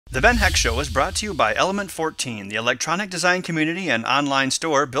The Ben Heck Show is brought to you by Element 14, the electronic design community and online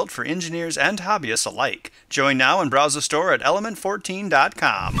store built for engineers and hobbyists alike. Join now and browse the store at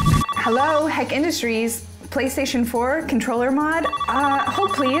element14.com. Hello, Heck Industries, PlayStation 4 controller mod.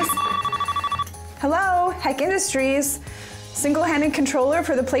 Hold please. Hello, Heck Industries, single-handed controller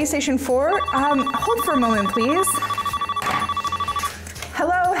for the PlayStation 4. Hold for a moment, please.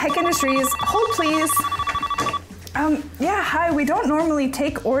 Hello, Heck Industries, hold please. Yeah, hi, we don't normally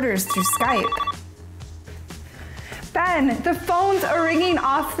take orders through Skype. Ben, the phones are ringing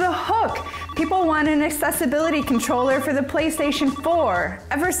off the hook. People want an accessibility controller for the PlayStation 4,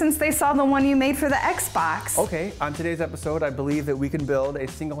 ever since they saw the one you made for the Xbox. Okay, on today's episode, I believe that we can build a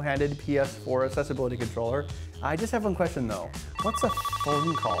single-handed PS4 accessibility controller. I just have one question though. What's a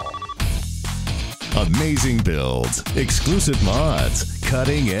phone call? Amazing builds, exclusive mods,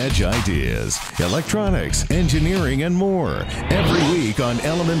 cutting-edge ideas, electronics, engineering, and more. Every week on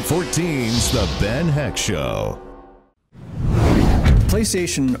Element 14's The Ben Heck Show.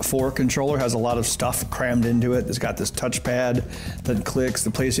 PlayStation 4 controller has a lot of stuff crammed into it. It's got this touchpad that clicks.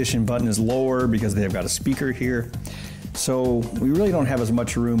 The PlayStation button is lower because they've got a speaker here. So we really don't have as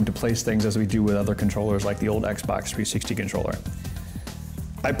much room to place things as we do with other controllers like the old Xbox 360 controller.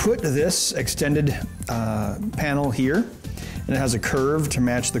 I put this extended panel here, and it has a curve to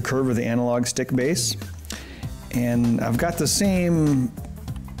match the curve of the analog stick base. And I've got the same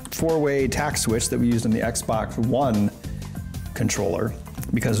four-way tack switch that we used on the Xbox One controller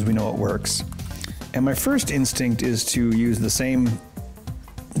because we know it works. And my first instinct is to use the same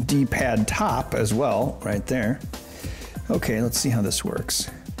D-pad top as well, right there. Okay, let's see how this works.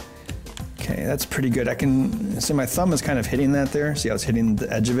 Okay, that's pretty good. I can see my thumb is kind of hitting that there. See how it's hitting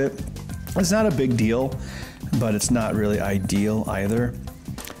the edge of it? It's not a big deal, but it's not really ideal either.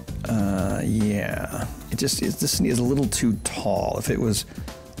 Yeah, this is a little too tall. If it was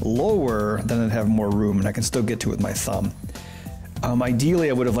lower, then I'd have more room and I can still get to it with my thumb. Ideally,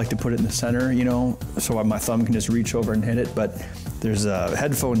 I would have liked to put it in the center, you know, so my thumb can just reach over and hit it, but there's a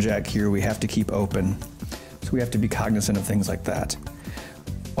headphone jack here we have to keep open. So we have to be cognizant of things like that.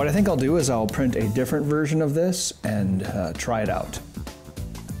 What I think I'll do is I'll print a different version of this and try it out.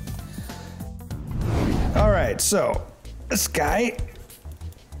 All right, so this guy,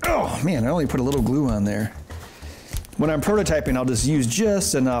 oh man, I only put a little glue on there. When I'm prototyping, I'll just use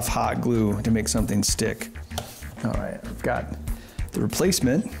just enough hot glue to make something stick. All right, I've got the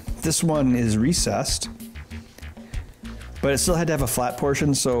replacement. This one is recessed, but it still had to have a flat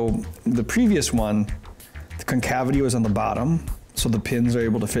portion. So the previous one, the concavity was on the bottom, so the pins are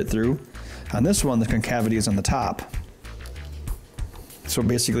able to fit through. On this one, the concavity is on the top. So it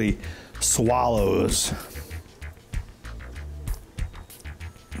basically swallows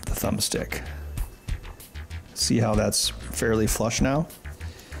the thumbstick. See how that's fairly flush now?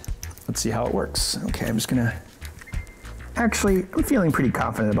 Let's see how it works. Okay, I'm just gonna, actually, I'm feeling pretty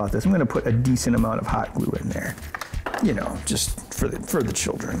confident about this. I'm gonna put a decent amount of hot glue in there. You know, just for the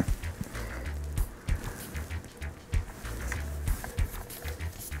children.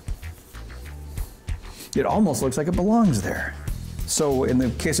 It almost looks like it belongs there. So in the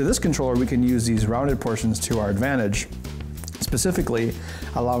case of this controller, we can use these rounded portions to our advantage, specifically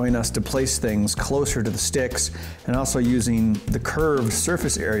allowing us to place things closer to the sticks and also using the curved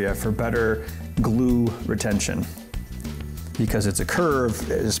surface area for better glue retention. Because it's a curve,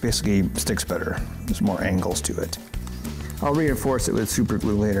 it just basically sticks better. There's more angles to it. I'll reinforce it with super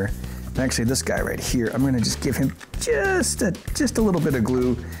glue later. And actually this guy right here, I'm gonna just give him just a little bit of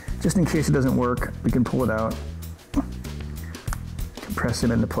glue, just in case it doesn't work. We can pull it out, press it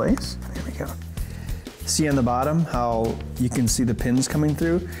into place. There we go. See on the bottom how you can see the pins coming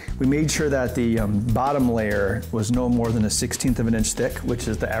through? We made sure that the bottom layer was no more than 1/16 of an inch thick, which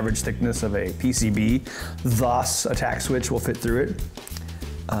is the average thickness of a PCB. Thus, a tack switch will fit through it.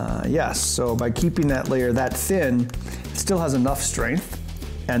 Yes, so by keeping that layer that thin, it still has enough strength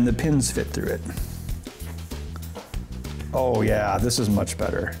and the pins fit through it. Oh yeah, this is much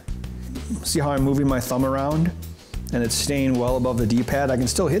better. See how I'm moving my thumb around? And it's staying well above the D-pad. I can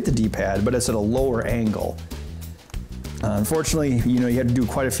still hit the D-pad, but it's at a lower angle. Unfortunately, you know, you had to do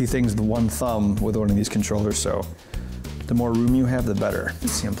quite a few things with one thumb with one of these controllers, so the more room you have, the better.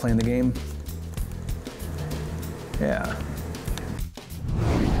 Let's see, I'm playing the game. Yeah.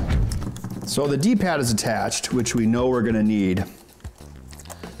 So the D-pad is attached, which we know we're gonna need.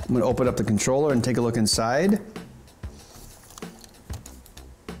 I'm gonna open up the controller and take a look inside.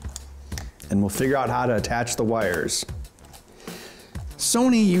 And we'll figure out how to attach the wires.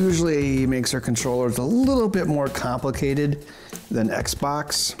 Sony usually makes their controllers a little bit more complicated than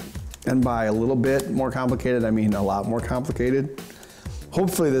Xbox. And by a little bit more complicated, I mean a lot more complicated.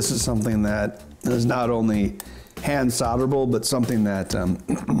 Hopefully this is something that is not only hand solderable, but something that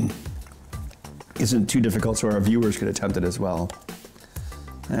isn't too difficult so our viewers could attempt it as well.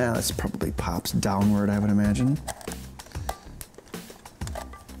 Yeah, this probably pops downward, I would imagine.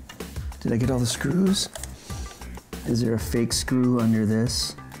 Did I get all the screws? Is there a fake screw under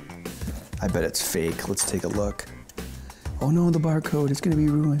this? I bet it's fake. Let's take a look. Oh no, the barcode, it's gonna be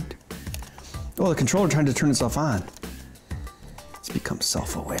ruined. Oh, the controller trying to turn itself on. It's become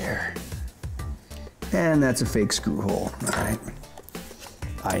self-aware. And that's a fake screw hole, all right.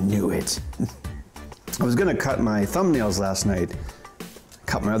 I knew it. I was gonna cut my thumbnails last night,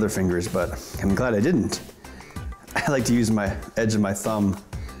 cut my other fingers, but I'm glad I didn't. I like to use my edge of my thumb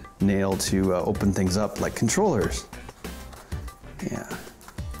nail to open things up like controllers. Yeah.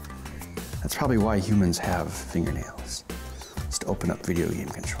 That's probably why humans have fingernails. It's to open up video game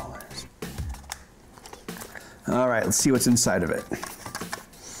controllers. All right, let's see what's inside of it.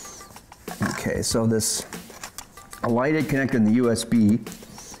 Okay, so this lighted connector in the USB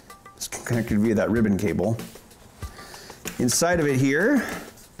is connected via that ribbon cable. Inside of it here,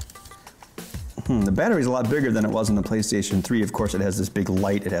 the battery's a lot bigger than it was on the PlayStation 3. Of course, it has this big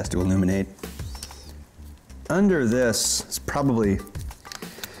light it has to illuminate. Under this is probably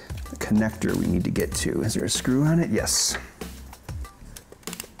the connector we need to get to. Is there a screw on it? Yes.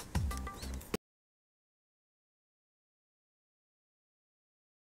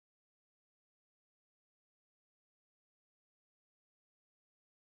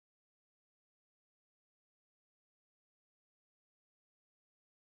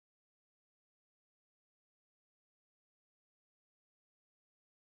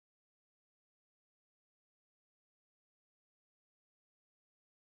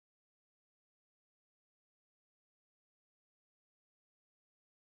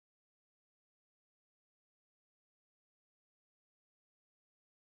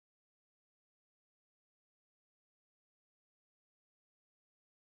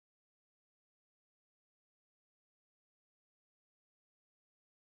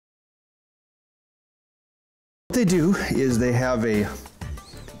 What they do is they have a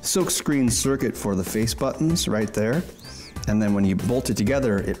silkscreen circuit for the face buttons right there. And then when you bolt it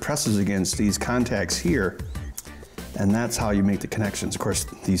together, it presses against these contacts here. And that's how you make the connections. Of course,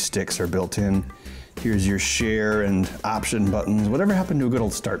 these sticks are built in. Here's your share and option buttons. Whatever happened to a good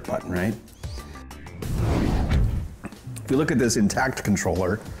old start button, right? If you look at this intact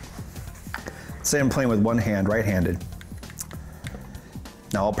controller, say I'm playing with one hand, right-handed.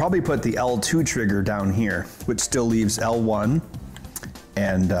 Now I'll probably put the L2 trigger down here, which still leaves L1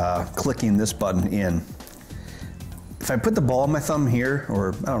 and clicking this button in. If I put the ball of my thumb here,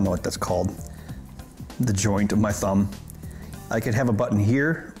 or I don't know what that's called, the joint of my thumb, I could have a button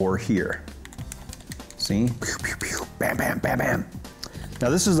here or here. See? Pew, pew, pew, bam, bam, bam, bam. Now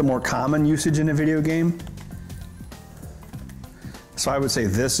this is the more common usage in a video game. So I would say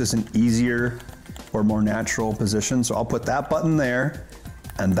this is an easier or more natural position. So I'll put that button there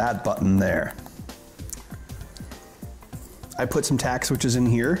and that button there. I put some tack switches in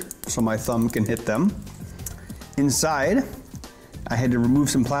here so my thumb can hit them. Inside, I had to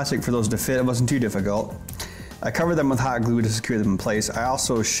remove some plastic for those to fit. It wasn't too difficult. I covered them with hot glue to secure them in place. I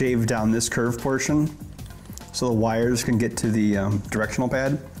also shaved down this curved portion so the wires can get to the directional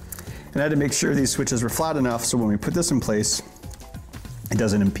pad. And I had to make sure these switches were flat enough so when we put this in place, it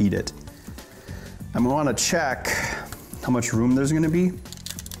doesn't impede it. I'm gonna wanna check how much room there's gonna be.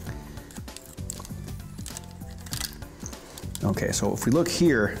 Okay, so if we look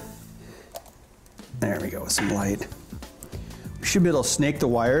here, there we go with some light. We should be able to snake the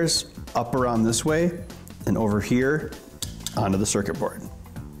wires up around this way and over here onto the circuit board.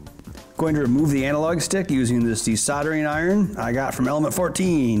 Going to remove the analog stick using this desoldering iron I got from Element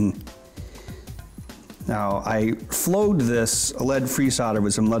 14. Now I flowed this lead-free solder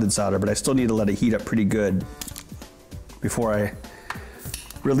with some leaded solder, but I still need to let it heat up pretty good before I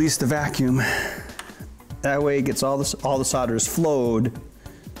release the vacuum. That way it gets all the solders flowed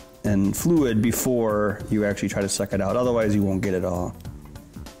and fluid before you actually try to suck it out. Otherwise you won't get it all.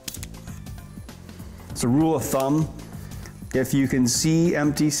 It's a rule of thumb. If you can see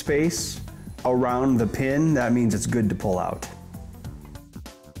empty space around the pin, that means it's good to pull out.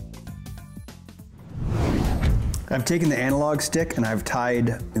 I've taken the analog stick and I've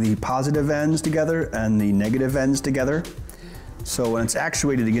tied the positive ends together and the negative ends together. So when it's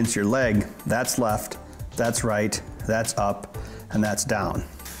actuated against your leg, that's left, that's right, that's up, and that's down.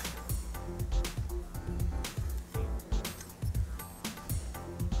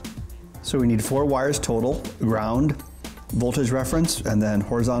 So we need 4 wires total, ground, voltage reference, and then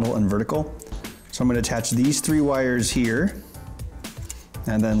horizontal and vertical. So I'm going to attach these 3 wires here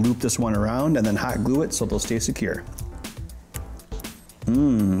and then loop this one around and then hot glue it so they'll stay secure.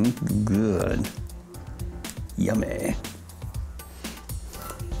 Good. Yummy.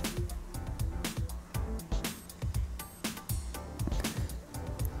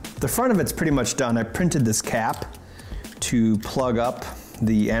 The front of it's pretty much done. I printed this cap to plug up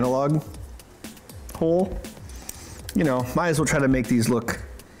the analog hole. You know, might as well try to make these look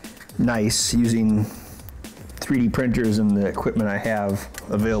nice using 3D printers and the equipment I have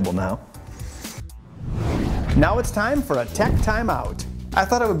available now. Now it's time for a tech timeout. I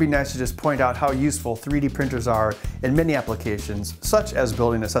thought it would be nice to just point out how useful 3D printers are in many applications, such as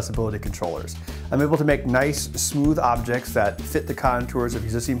building accessibility controllers. I'm able to make nice, smooth objects that fit the contours of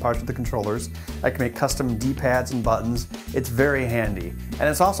existing parts of the controllers. I can make custom D-pads and buttons. It's very handy. And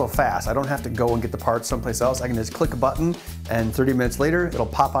it's also fast. I don't have to go and get the parts someplace else. I can just click a button and 30 minutes later, it'll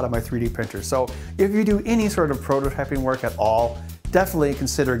pop out of my 3D printer. So if you do any sort of prototyping work at all, definitely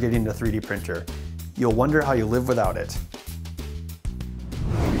consider getting a 3D printer. You'll wonder how you live without it.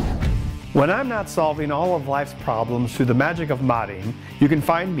 When I'm not solving all of life's problems through the magic of modding, you can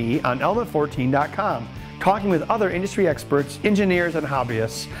find me on element14.com, talking with other industry experts, engineers, and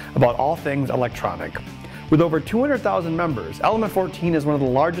hobbyists about all things electronic. With over 200,000 members, Element 14 is one of the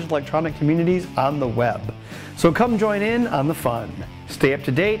largest electronic communities on the web. So come join in on the fun. Stay up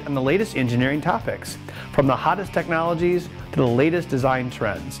to date on the latest engineering topics, from the hottest technologies to the latest design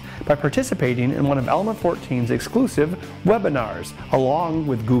trends, by participating in one of Element 14's exclusive webinars along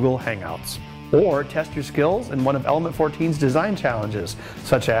with Google Hangouts. Or test your skills in one of Element 14's design challenges,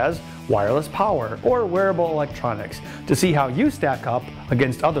 such as wireless power or wearable electronics, to see how you stack up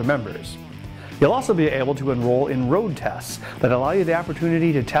against other members. You'll also be able to enroll in road tests that allow you the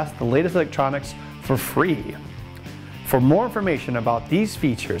opportunity to test the latest electronics for free. For more information about these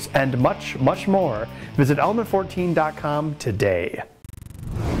features and much, much more, visit element14.com today.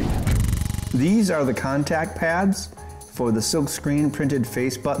 These are the contact pads for the silkscreen printed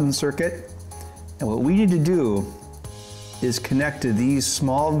face button circuit. And what we need to do is connect to these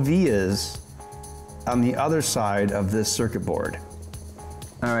small vias on the other side of this circuit board.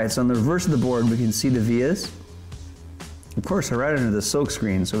 All right, so on the reverse of the board, we can see the vias. Of course, they're right under the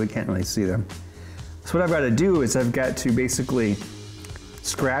silkscreen, so we can't really see them. So what I've got to do is I've got to basically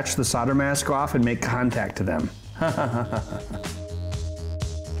scratch the solder mask off and make contact to them.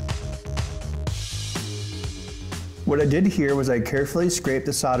 What I did here was I carefully scraped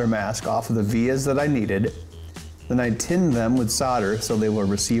the solder mask off of the vias that I needed. Then I tinned them with solder so they will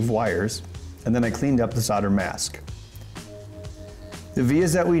receive wires. And then I cleaned up the solder mask. The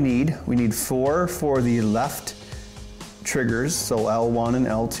vias that we need 4 for the left triggers, so L1 and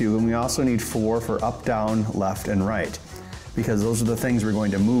L2, and we also need 4 for up, down, left, and right, because those are the things we're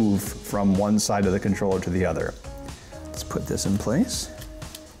going to move from one side of the controller to the other. Let's put this in place.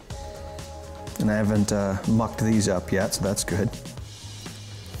 And I haven't mucked these up yet, so that's good.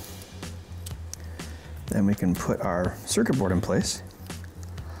 Then we can put our circuit board in place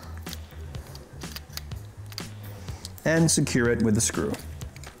and secure it with a screw.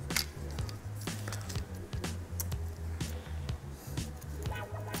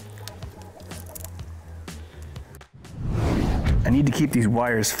 I need to keep these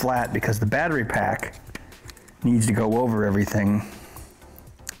wires flat because the battery pack needs to go over everything.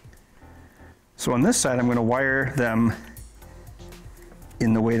 So on this side, I'm going to wire them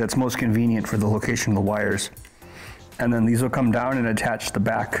in the way that's most convenient for the location of the wires. And then these will come down and attach the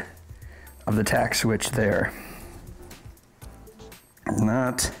back of the tack switch there.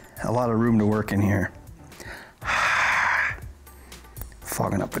 Not a lot of room to work in here.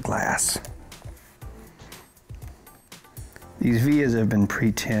 Fogging up the glass. These vias have been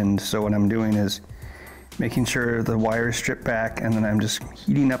pre-tinned, so what I'm doing is making sure the wires strip back, and then I'm just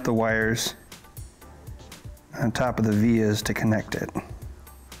heating up the wires on top of the vias to connect it.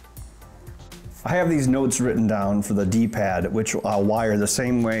 I have these notes written down for the D-pad, which I'll wire the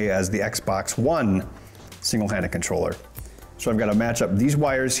same way as the Xbox One single-handed controller. So I've got to match up these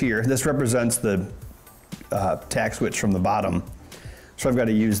wires here. This represents the tack switch from the bottom. So I've got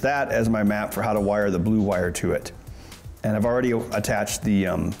to use that as my map for how to wire the blue wire to it. And I've already attached the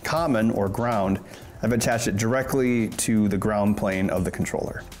common or ground. I've attached it directly to the ground plane of the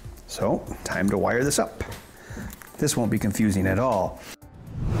controller. So time to wire this up. This won't be confusing at all.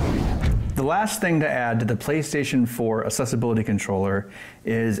 The last thing to add to the PlayStation 4 accessibility controller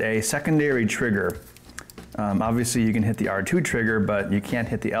is a secondary trigger. Obviously you can hit the R2 trigger, but you can't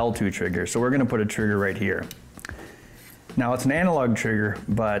hit the L2 trigger. So we're gonna put a trigger right here. Now it's an analog trigger,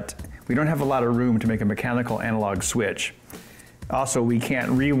 but we don't have a lot of room to make a mechanical analog switch. Also, we can't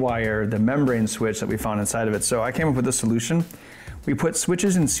rewire the membrane switch that we found inside of it. So I came up with a solution. We put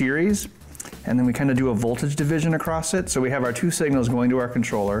switches in series, and then we kind of do a voltage division across it. So we have our two signals going to our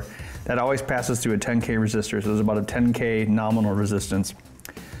controller. That always passes through a 10K resistor, so there's about a 10K nominal resistance.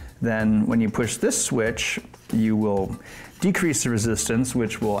 Then when you push this switch, you will decrease the resistance,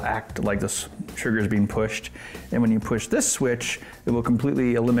 which will act like this trigger is being pushed. And when you push this switch, it will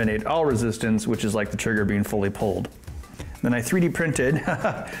completely eliminate all resistance, which is like the trigger being fully pulled. Then I 3D printed.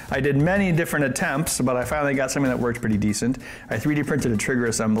 I did many different attempts, but I finally got something that worked pretty decent. I 3D printed a trigger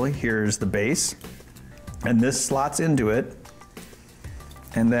assembly. Here's the base, and this slots into it.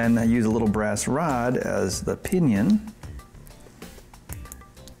 And then I use a little brass rod as the pinion.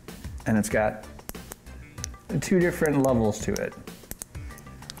 And it's got 2 different levels to it.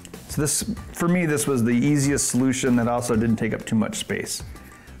 So this, for me, this was the easiest solution that also didn't take up too much space.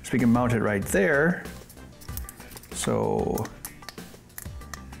 So we can mount it right there. So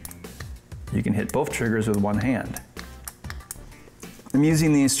you can hit both triggers with one hand. I'm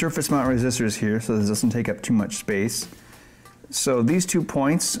using these surface mount resistors here so this doesn't take up too much space. So these 2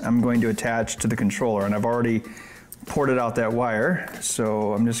 points I'm going to attach to the controller, and I've already ported out that wire,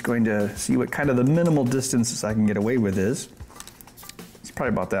 so I'm just going to see what kind of the minimal distance I can get away with is. It's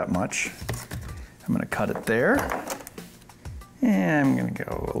probably about that much. I'm going to cut it there, and I'm going to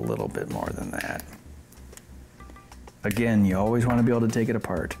go a little bit more than that. Again, you always want to be able to take it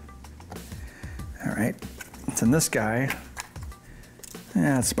apart. All right, so this guy,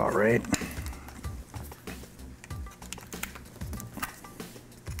 that's about right.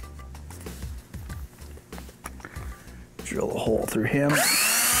 Drill a hole through him.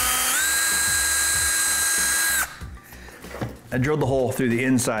 I drilled the hole through the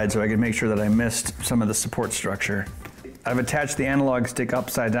inside so I could make sure that I missed some of the support structure. I've attached the analog stick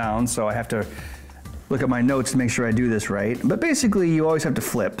upside down, so I have to look at my notes to make sure I do this right. But basically, you always have to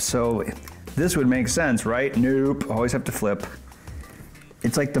flip. So this would make sense, right? Nope, always have to flip.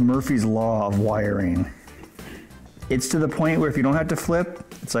 It's like the Murphy's Law of wiring. It's to the point where if you don't have to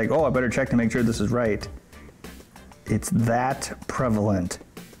flip, it's like, oh, I better check to make sure this is right. It's that prevalent.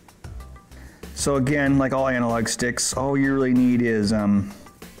 So again, like all analog sticks, all you really need is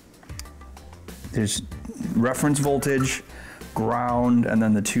there's reference voltage, ground, and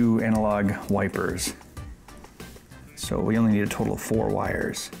then the 2 analog wipers. So we only need a total of 4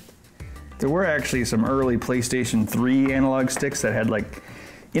 wires. There were actually some early PlayStation 3 analog sticks that had like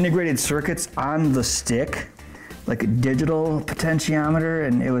integrated circuits on the stick, like a digital potentiometer,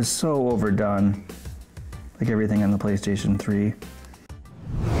 and it was so overdone. Like everything on the PlayStation 3.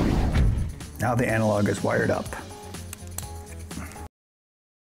 Now the analog is wired up.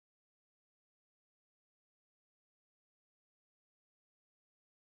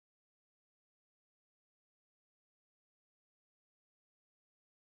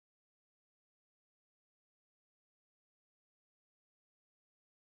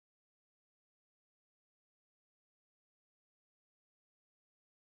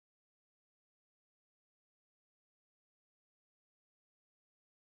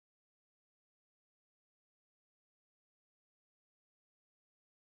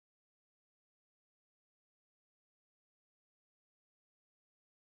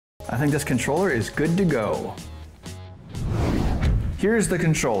 I think this controller is good to go. Here's the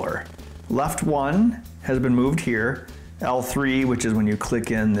controller. Left 1 has been moved here. L3, which is when you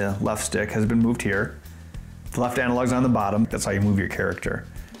click in the left stick, has been moved here. The left analog's on the bottom. That's how you move your character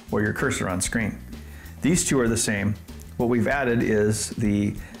or your cursor on screen. These 2 are the same. What we've added is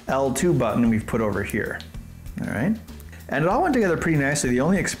the L2 button we've put over here. All right? And it all went together pretty nicely. The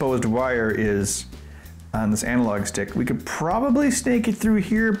only exposed wire is on this analog stick. We could probably snake it through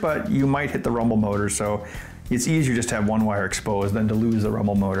here, but you might hit the rumble motor, so it's easier just to have 1 wire exposed than to lose the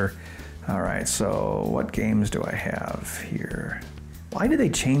rumble motor. All right, so what games do I have here? Why did they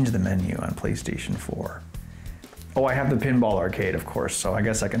change the menu on PlayStation 4? Oh, I have the Pinball Arcade, of course, so I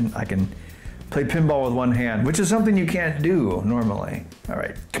guess I can play pinball with 1 hand, which is something you can't do normally. All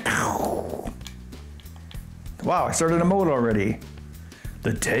right. Wow, I started a mode already.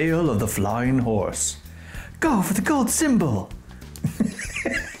 The Tale of the Flying Horse. Go for the gold symbol.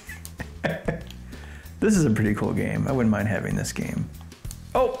 This is a pretty cool game. I wouldn't mind having this game.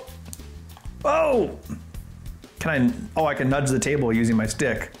 Oh! Oh! I can nudge the table using my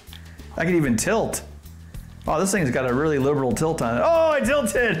stick. I can even tilt. Oh, this thing's got a really liberal tilt on it. Oh, I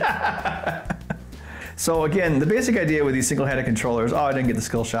tilted! So again, the basic idea with these single-handed controllers, I didn't get the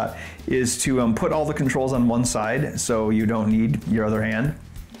skill shot, is to put all the controls on one side so you don't need your other hand.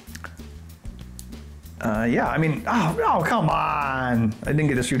 Yeah, I mean, oh, come on! I didn't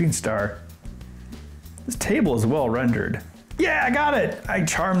get a shooting star. This table is well rendered. Yeah, I got it! I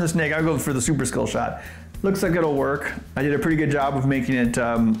charmed the snake. I'll go for the super skill shot. Looks like it'll work. I did a pretty good job of making it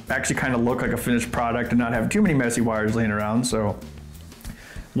actually kind of look like a finished product and not have too many messy wires laying around. So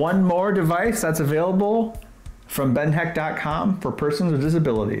one more device that's available from benheck.com for persons with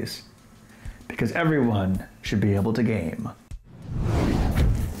disabilities, because everyone should be able to game.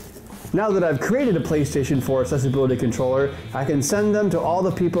 Now that I've created a PlayStation 4 accessibility controller, I can send them to all the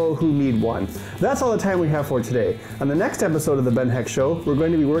people who need one. That's all the time we have for today. On the next episode of The Ben Heck Show, we're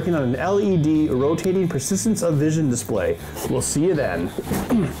going to be working on an LED rotating persistence of vision display. We'll see you then.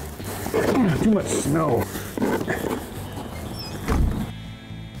 Too much snow.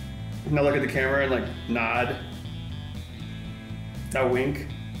 Now look at the camera and like nod. Now wink.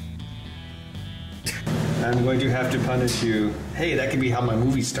 I'm going to have to punish you. Hey, that could be how my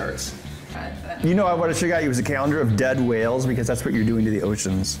movie starts. You know what I should have got you was a calendar of dead whales, because that's what you're doing to the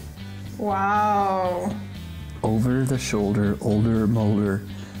oceans. Wow. Over the shoulder, older molder,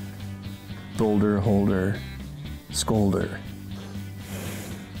 boulder holder, scolder.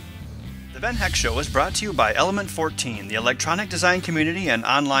 The Ben Heck Show is brought to you by Element 14, the electronic design community and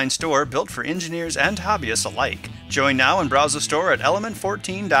online store built for engineers and hobbyists alike. Join now and browse the store at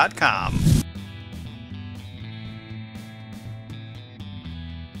element14.com.